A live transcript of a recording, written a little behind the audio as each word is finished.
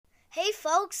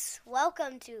folks.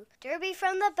 Welcome to Derby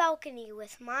from the Balcony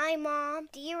with my mom,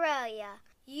 D'Aurelia.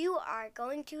 You are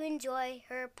going to enjoy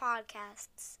her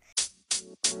podcasts.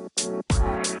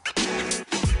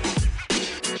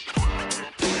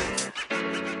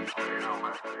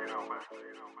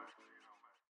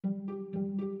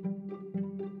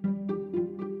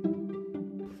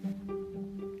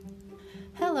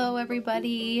 Hello,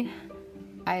 everybody.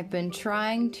 I've been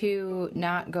trying to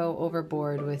not go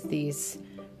overboard with these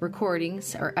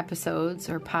recordings or episodes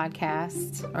or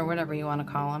podcasts or whatever you want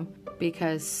to call them,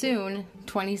 because soon,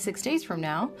 26 days from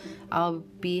now, I'll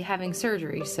be having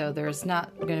surgery, so there's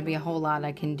not going to be a whole lot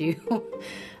I can do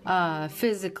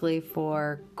physically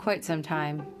for quite some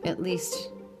time, at least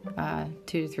 2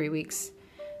 to 3 weeks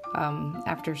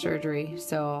after surgery.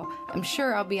 So I'm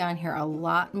sure I'll be on here a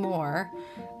lot more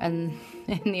in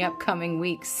the upcoming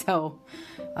weeks, so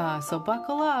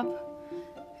buckle up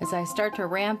as I start to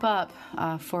ramp up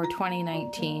for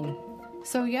 2019.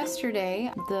 So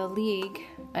yesterday, the league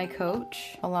I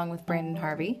coach, along with Brandon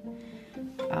Harvey,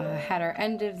 had our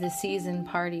end of the season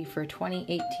party for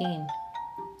 2018.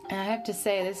 And I have to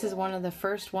say, this is one of the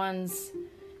first ones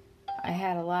I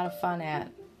had a lot of fun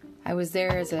at. I was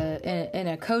there in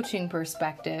a coaching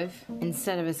perspective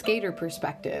instead of a skater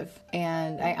perspective.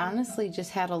 And I honestly just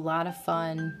had a lot of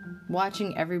fun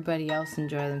watching everybody else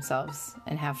enjoy themselves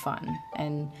and have fun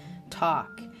and talk.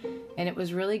 And it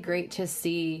was really great to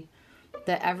see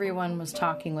that everyone was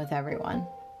talking with everyone.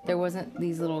 There wasn't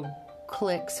these little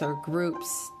cliques or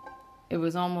groups. It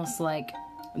was almost like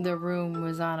the room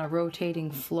was on a rotating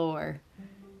floor.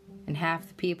 And half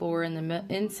the people were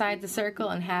inside the circle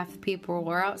and half the people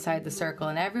were outside the circle.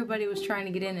 And everybody was trying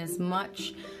to get in as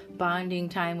much bonding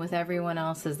time with everyone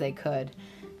else as they could.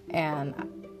 And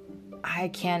I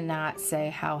cannot say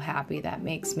how happy that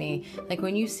makes me. Like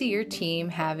when you see your team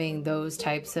having those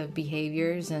types of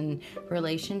behaviors and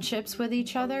relationships with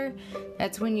each other,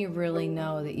 that's when you really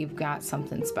know that you've got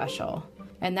something special.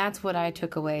 And that's what I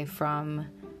took away from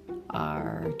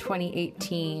our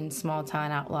 2018 Small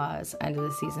Town Outlaws end of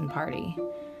the season party,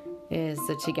 is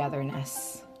the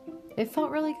togetherness. It felt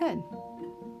really good.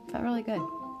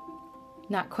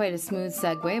 Not quite a smooth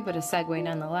segue, but a segue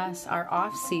nonetheless. Our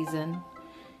off season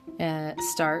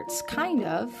starts kind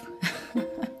of.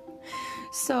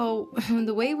 So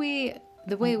the way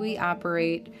we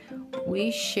operate,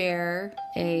 we share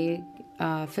a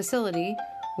facility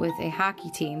with a hockey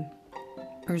team.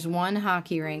 There's one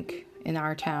hockey rink in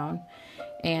our town,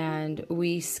 and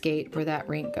we skate where that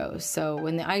rink goes. So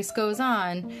when the ice goes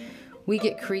on, we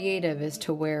get creative as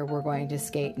to where we're going to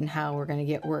skate and how we're going to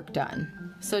get work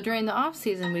done. So during the off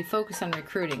season, we focus on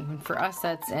recruiting. And for us,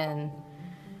 that's in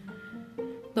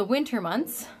the winter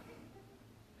months.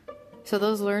 So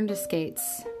those Learn to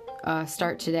Skates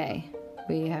start today.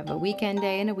 We have a weekend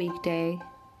day and a weekday.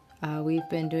 We've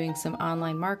been doing some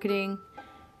online marketing,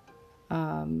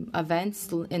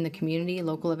 events in the community,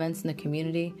 local events in the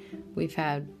community. We've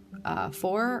had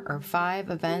 4 or 5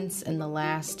 events in the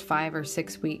last 5 or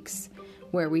 6 weeks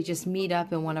where we just meet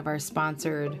up in one of our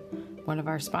sponsors'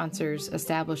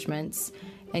 establishments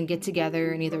and get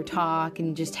together and either talk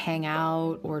and just hang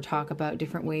out or talk about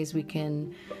different ways we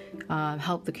can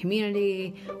help the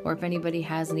community, or if anybody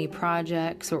has any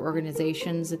projects or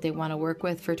organizations that they want to work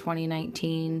with for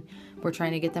 2019. We're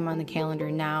trying to get them on the calendar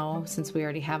now. Since we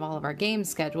already have all of our games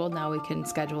scheduled, now we can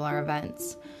schedule our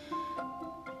events.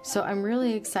 So I'm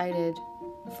really excited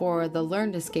for the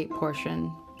Learn to Skate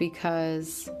portion,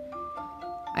 because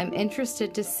I'm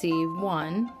interested to see,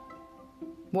 one,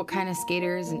 what kind of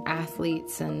skaters and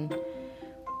athletes and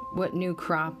what new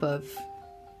crop of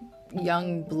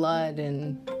young blood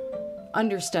and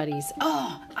understudies.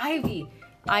 Oh, Ivy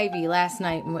last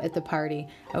night at the party.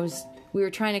 We were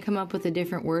trying to come up with a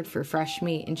different word for fresh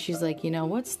meat, and she's like,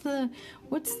 what's the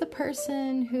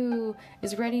person who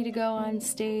is ready to go on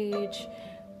stage,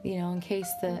 in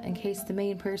case the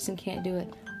main person can't do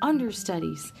it?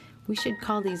 Understudies. We should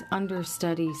call these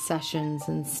understudy sessions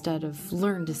instead of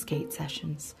Learn to Skate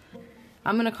sessions.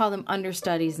 I'm going to call them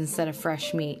understudies instead of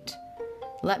fresh meat.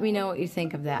 Let me know what you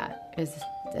think of that.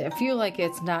 I feel like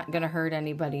it's not going to hurt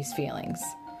anybody's feelings,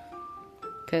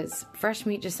 because fresh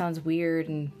meat just sounds weird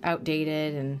and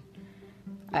outdated, and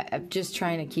I'm just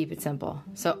trying to keep it simple.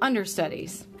 So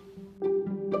understudies.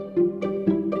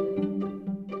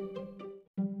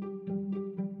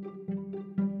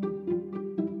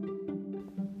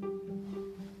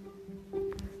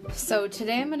 So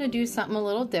today I'm going to do something a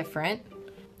little different.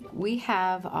 We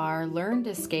have our Learn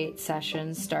to Skate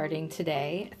sessions starting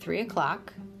today at 3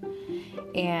 o'clock.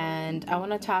 And I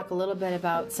want to talk a little bit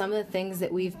about some of the things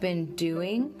that we've been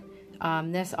doing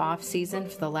this off season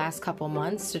for the last couple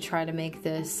months to try to make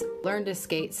this Learn to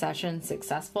Skate session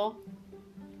successful.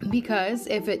 Because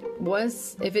if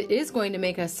it is going to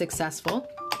make us successful,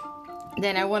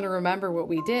 then I want to remember what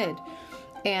we did.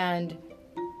 And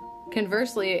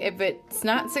conversely, if it's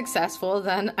not successful,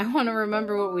 then I want to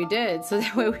remember what we did, so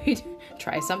that way we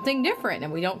try something different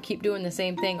and we don't keep doing the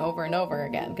same thing over and over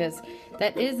again, because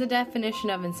that is the definition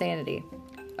of insanity.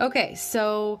 Okay,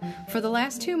 so for the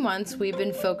last 2 months, we've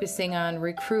been focusing on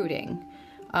recruiting,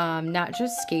 not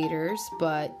just skaters,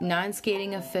 but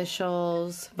non-skating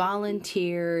officials,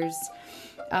 volunteers,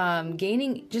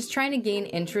 just trying to gain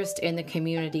interest in the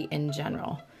community in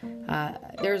general.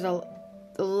 There's a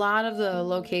lot of the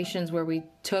locations where we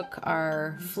took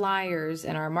our flyers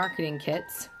and our marketing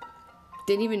kits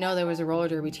didn't even know there was a roller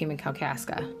derby team in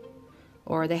Kalkaska,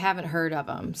 or they haven't heard of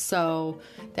them. So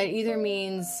that either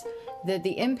means that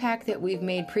the impact that we've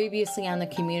made previously on the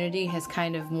community has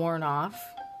kind of worn off,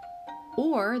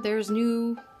 or there's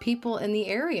new people in the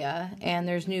area and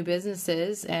there's new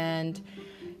businesses and,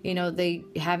 they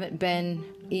haven't been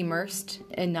immersed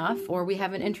enough, or we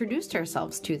haven't introduced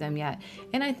ourselves to them yet.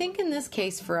 And I think in this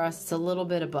case for us, it's a little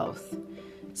bit of both.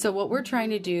 So what we're trying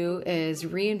to do is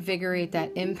reinvigorate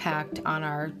that impact on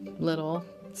our little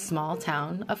small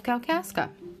town of Kalkaska.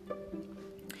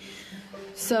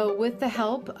 So with the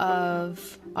help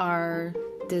of our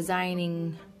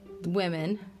designing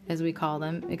women, as we call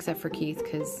them, except for Keith,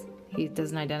 because he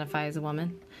doesn't identify as a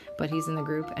woman, but he's in the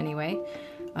group anyway.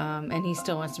 And he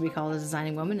still wants to be called a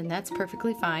designing woman, and that's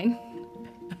perfectly fine.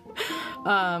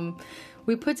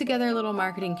 We put together little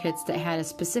marketing kits that had a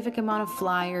specific amount of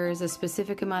flyers, a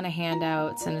specific amount of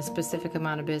handouts, and a specific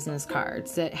amount of business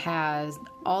cards that has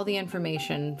all the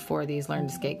information for these Learn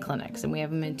to Skate clinics, and we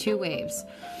have them in 2 waves.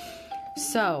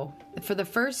 So for the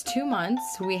first 2 months,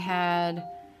 we had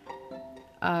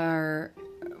our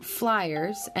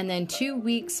flyers, and then 2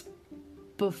 weeks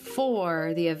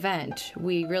before the event,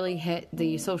 we really hit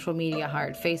the social media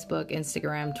hard: Facebook,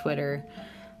 Instagram, Twitter,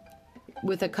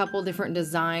 with a couple different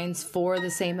designs for the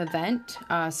same event.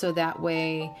 So that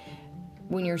way,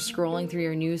 when you're scrolling through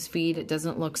your news feed, it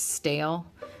doesn't look stale.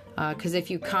 Because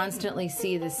if you constantly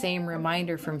see the same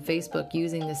reminder from Facebook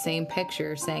using the same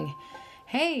picture saying,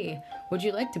 "Hey, would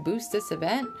you like to boost this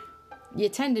event?" you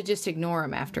tend to just ignore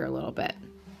them after a little bit.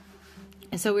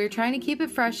 And so we were trying to keep it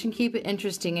fresh and keep it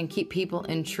interesting and keep people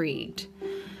intrigued.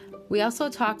 We also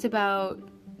talked about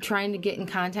trying to get in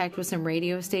contact with some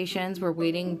radio stations. We're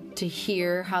waiting to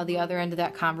hear how the other end of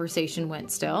that conversation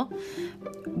went still.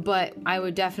 But I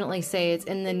would definitely say it's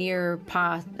in the near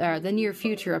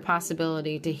future a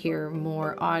possibility to hear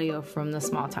more audio from the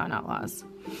Small Town Outlaws.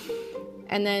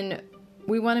 And then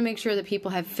we want to make sure that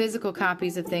people have physical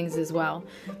copies of things as well.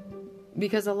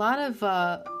 Because a lot of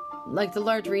like the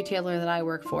large retailer that I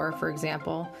work for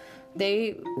example,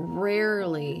 they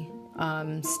rarely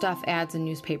stuff ads in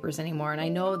newspapers anymore. And I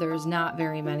know there's not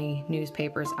very many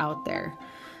newspapers out there,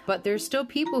 but there's still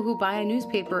people who buy a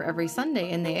newspaper every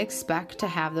Sunday and they expect to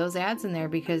have those ads in there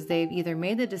because they've either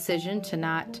made the decision to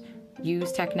not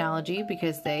use technology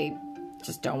because they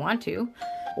just don't want to,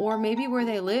 or maybe where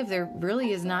they live, there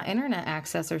really is not internet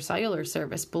access or cellular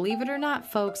service. Believe it or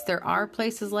not, folks, there are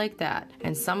places like that,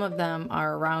 and some of them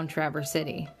are around Traverse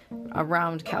City,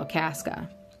 around Kalkaska.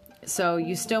 So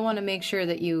you still want to make sure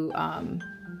that you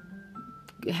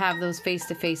have those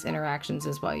face-to-face interactions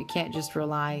as well. You can't just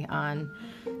rely on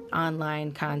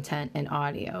online content and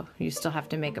audio. You still have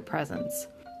to make a presence.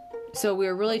 So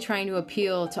we're really trying to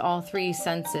appeal to all 3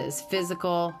 senses: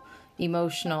 physical,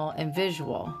 emotional, and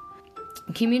visual.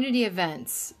 Community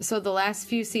events. So the last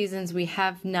few seasons we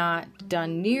have not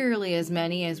done nearly as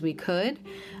many as we could.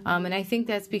 And I think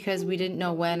that's because we didn't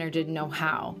know when or didn't know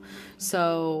how.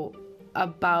 So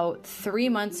about 3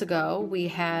 months ago, we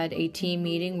had a team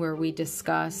meeting where we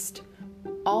discussed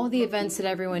all the events that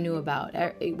everyone knew about.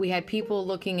 We had people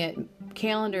looking at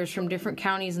calendars from different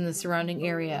counties in the surrounding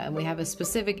area, and we have a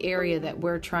specific area that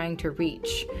we're trying to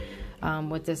reach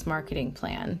with this marketing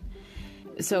plan.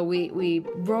 So we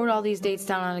wrote all these dates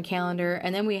down on a calendar,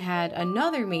 and then we had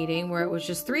another meeting where it was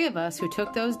just 3 of us who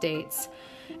took those dates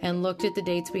and looked at the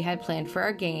dates we had planned for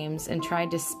our games and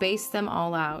tried to space them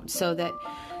all out so that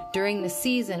during the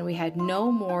season we had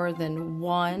no more than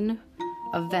 1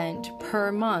 event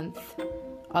per month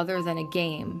other than a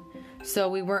game. So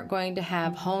we weren't going to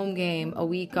have home game, a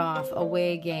week off,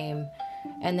 away game,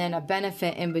 and then a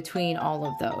benefit in between all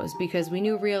of those, because we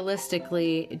knew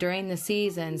realistically during the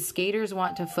season, skaters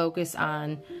want to focus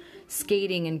on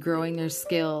skating and growing their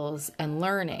skills and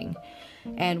learning.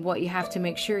 And what you have to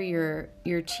make sure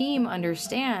your team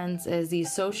understands is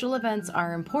these social events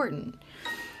are important.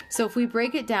 So if we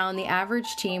break it down, the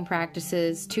average team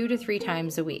practices 2 to 3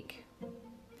 times a week.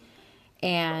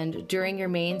 And during your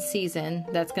main season,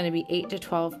 that's going to be 8 to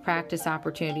 12 practice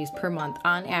opportunities per month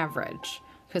on average,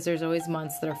 because there's always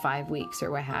months that are 5 weeks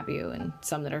or what have you, and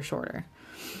some that are shorter.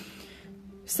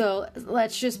 So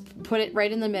let's just put it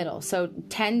right in the middle. So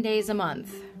 10 days a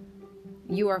month,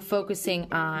 you are focusing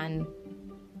on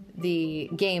the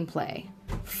gameplay.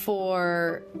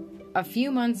 For a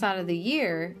few months out of the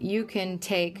year, you can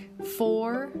take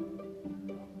 4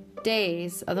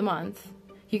 days of the month.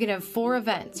 You could have 4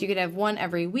 events. You could have one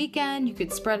every weekend. You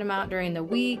could spread them out during the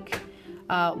week,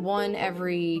 one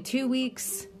every 2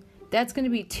 weeks. That's going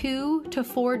to be 2 to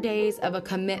 4 days of a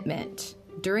commitment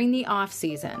during the off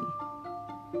season.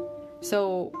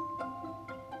 So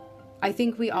I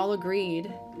think we all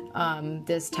agreed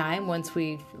this time, once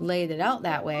we laid it out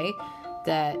that way,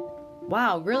 that,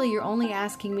 wow, really, you're only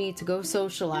asking me to go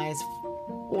socialize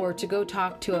or to go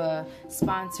talk to a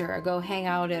sponsor or go hang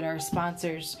out at our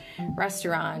sponsor's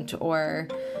restaurant or,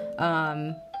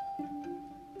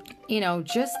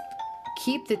 just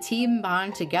keep the team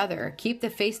bond together, keep the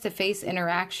face-to-face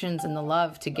interactions and the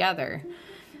love together,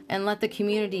 and let the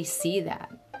community see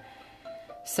that.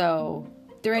 So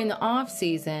during the off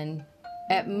season,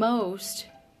 at most,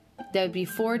 there would be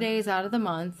 4 days out of the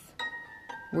month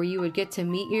where you would get to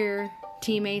meet your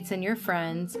teammates and your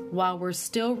friends while we're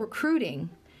still recruiting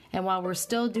and while we're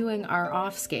still doing our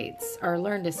off skates, our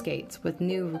learn to skates with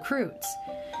new recruits.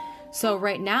 So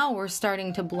right now we're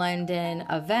starting to blend in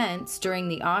events during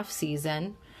the off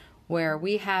season where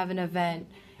we have an event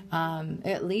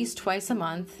at least twice a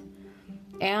month,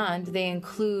 and they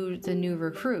include the new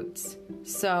recruits.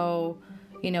 So,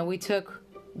 we took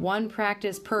one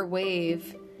practice per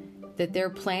wave that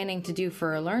they're planning to do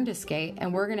for a learn to skate,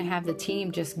 and we're going to have the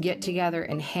team just get together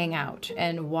and hang out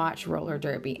and watch roller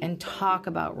derby and talk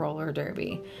about roller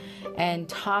derby and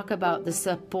talk about the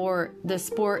sport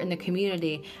in the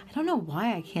community. I don't know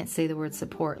why I can't say the word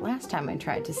support. Last time I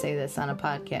tried to say this on a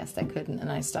podcast, I couldn't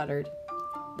and I stuttered.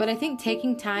 But I think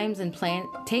taking the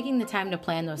time to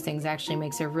plan those things actually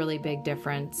makes a really big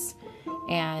difference.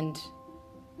 And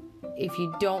if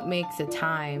you don't make the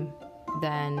time,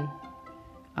 then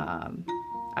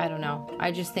I don't know.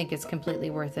 I just think it's completely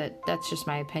worth it. That's just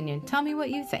my opinion. Tell me what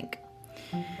you think.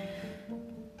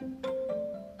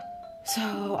 So,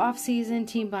 off-season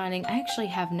team bonding. I actually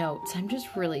have notes. I'm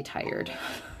just really tired.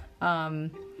 I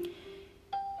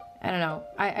don't know.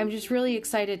 I'm just really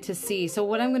excited to see. So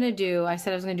what I'm going to do, I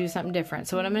said I was going to do something different.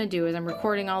 So what I'm going to do is I'm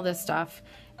recording all this stuff.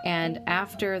 And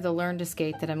after the learn to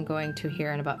skate that I'm going to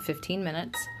hear in about 15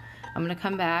 minutes, I'm going to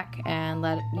come back and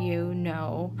let you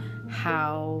know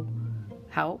how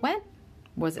it went.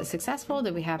 Was it successful?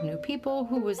 Did we have new people?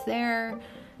 Who was there?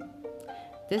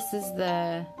 This is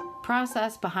the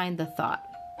process behind the thought.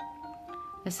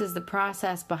 This is the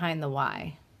process behind the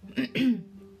why.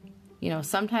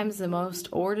 Sometimes the most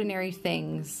ordinary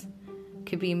things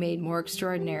could be made more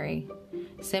extraordinary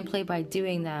simply by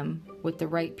doing them with the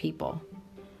right people.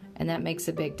 And that makes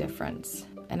a big difference.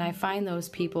 And I find those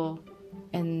people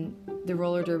in the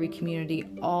roller derby community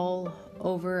all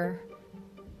over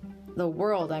the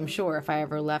world, I'm sure, if I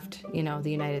ever left,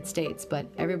 the United States. But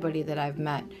everybody that I've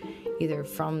met, either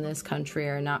from this country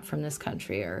or not from this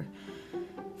country or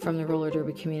from the roller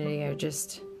derby community, are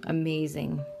just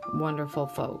amazing, wonderful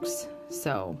folks.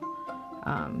 So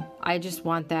I just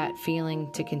want that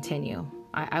feeling to continue.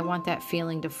 I want that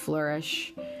feeling to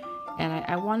flourish, and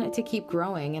I want it to keep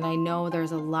growing. And I know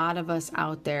there's a lot of us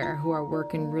out there who are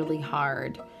working really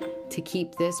hard to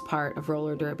keep this part of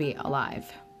roller derby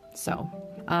alive. So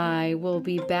I will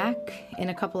be back in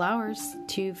a couple hours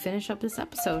to finish up this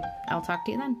episode. I'll talk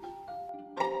to you then.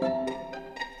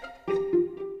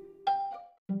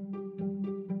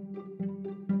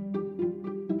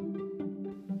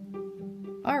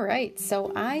 All right,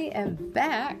 so I am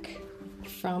back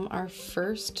from our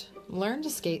first Learn to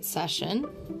Skate session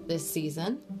this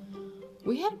season.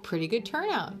 We had a pretty good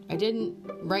turnout. I didn't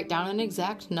write down an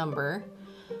exact number.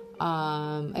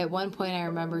 At one point I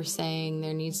remember saying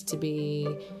there needs to be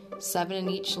 7 in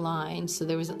each line, so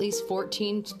there was at least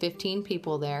 14 to 15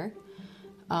 people there.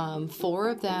 4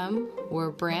 of them were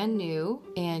brand new,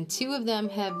 and 2 of them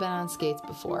have been on skates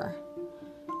before.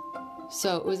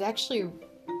 So it was actually,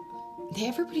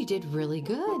 everybody did really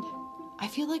good. I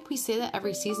feel like we say that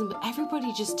every season, but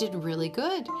everybody just did really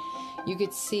good. You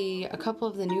could see a couple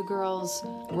of the new girls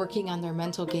working on their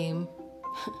mental game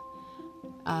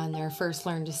on their first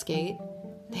Learn to Skate.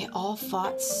 They all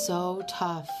fought so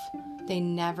tough. They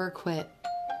never quit.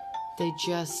 They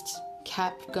just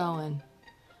kept going.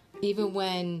 Even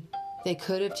when they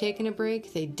could have taken a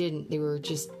break. They didn't. They were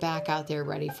just back out there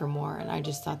ready for more. And I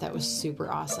just thought that was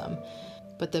super awesome.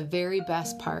 But the very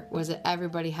best part was that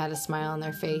everybody had a smile on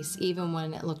their face, even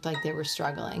when it looked like they were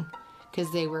struggling,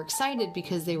 because they were excited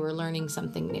because they were learning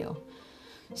something new.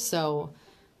 So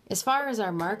as far as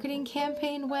our marketing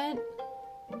campaign went,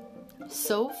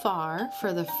 so far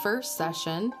for the first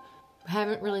session,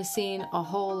 haven't really seen a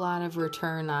whole lot of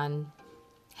return on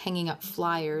hanging up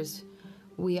flyers.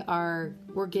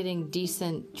 We're getting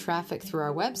decent traffic through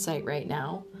our website right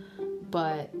now,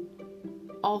 but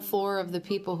all 4 of the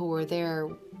people who were there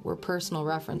were personal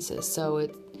references. So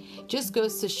it just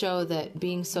goes to show that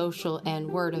being social and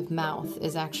word of mouth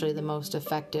is actually the most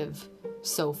effective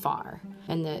so far,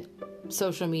 and that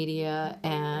social media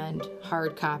and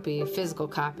hard copy, physical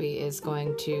copy, is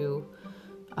going to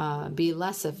be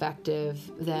less effective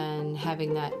than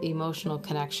having that emotional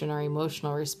connection or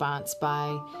emotional response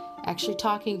by actually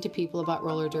talking to people about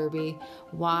roller derby,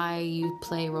 why you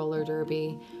play roller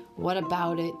derby, what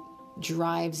about it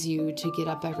drives you to get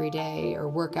up every day or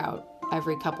work out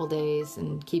every couple days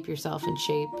and keep yourself in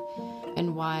shape,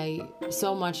 and why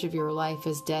so much of your life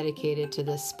is dedicated to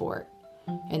this sport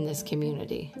in this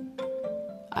community.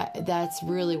 That's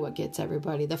really what gets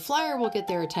everybody. The flyer will get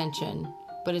their attention,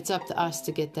 but it's up to us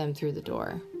to get them through the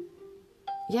door.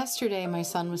 Yesterday, my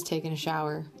son was taking a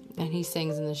shower, and he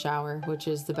sings in the shower, which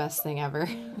is the best thing ever.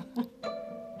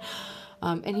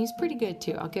 And he's pretty good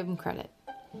too. I'll give him credit.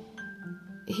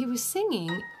 He was singing,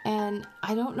 and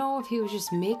I don't know if he was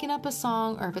just making up a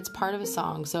song or if it's part of a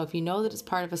song. So if you know that it's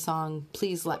part of a song,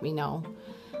 please let me know,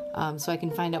 so I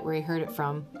can find out where he heard it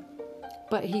from.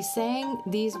 But he sang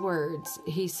these words.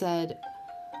 He said,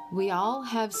 "We all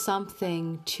have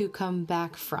something to come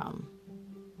back from.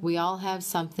 We all have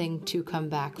something to come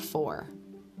back for."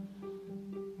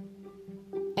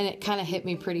 And it kind of hit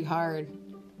me pretty hard.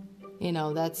 You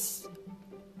know, that's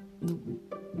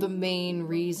the main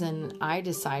reason I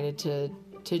decided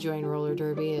to join roller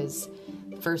derby. Is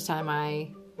the first time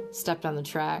I stepped on the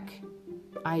track,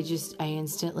 I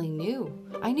instantly knew.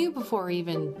 I knew before I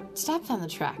even stepped on the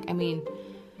track. I mean,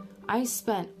 I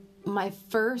spent my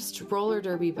first roller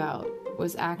derby bout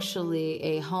was actually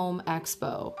a home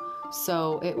expo.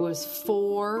 So it was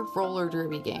 4 roller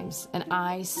derby games, and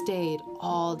I stayed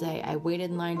all day. I waited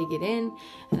in line to get in,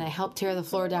 and I helped tear the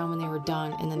floor down when they were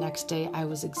done, and the next day I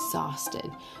was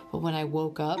exhausted. But when I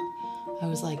woke up, I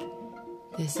was like,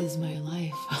 this is my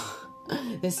life.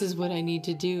 This is what I need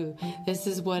to do. This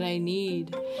is what I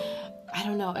need. I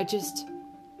don't know.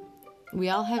 We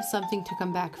all have something to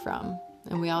come back from,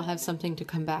 and we all have something to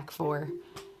come back for.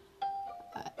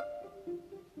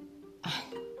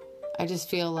 I just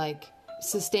feel like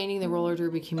sustaining the roller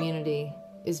derby community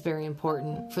is very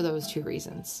important for those 2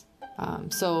 reasons.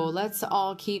 So let's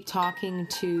all keep talking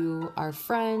to our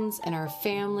friends and our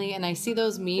family. And I see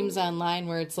those memes online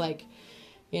where it's like,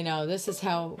 you know, this is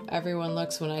how everyone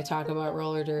looks when I talk about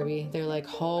roller derby. They're like,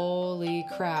 holy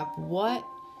crap, what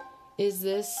is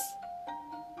this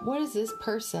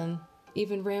person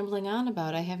even rambling on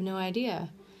about? I have no idea.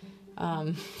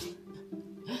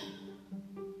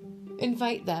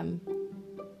 Invite them.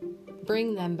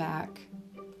 Bring them back.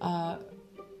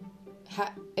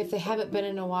 If they haven't been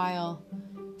in a while,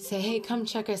 say, hey, come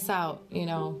check us out. You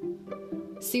know,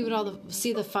 see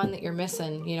the fun that you're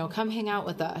missing. You know, come hang out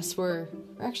with us. We're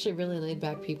actually really laid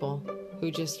back people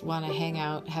who just want to hang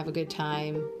out, have a good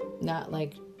time, not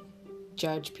like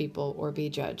judge people or be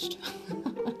judged.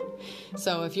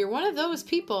 So if you're one of those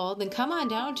people, then come on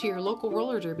down to your local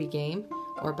roller derby game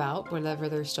or bout, whatever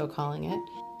they're still calling it,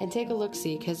 and take a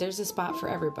look-see, because there's a spot for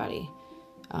everybody.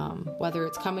 Whether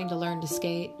it's coming to learn to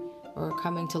skate or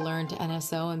coming to learn to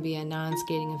NSO and be a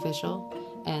non-skating official,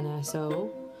 NSO.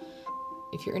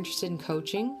 If you're interested in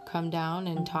coaching, come down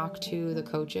and talk to the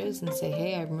coaches and say,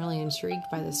 hey, I'm really intrigued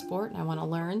by this sport and I want to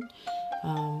learn.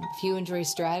 If you enjoy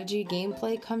strategy,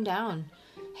 gameplay, come down,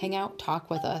 hang out, talk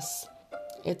with us.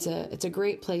 It's a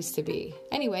great place to be.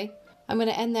 Anyway, I'm going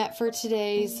to end that for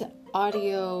today's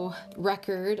audio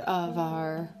record of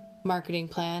our marketing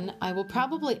plan. I will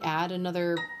probably add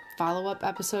another follow-up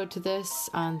episode to this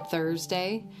on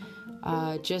Thursday,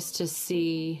 just to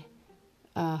see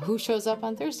who shows up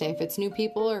on Thursday, if it's new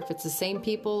people or if it's the same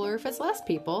people or if it's less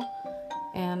people,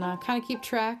 and kind of keep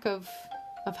track of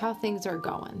how things are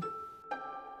going.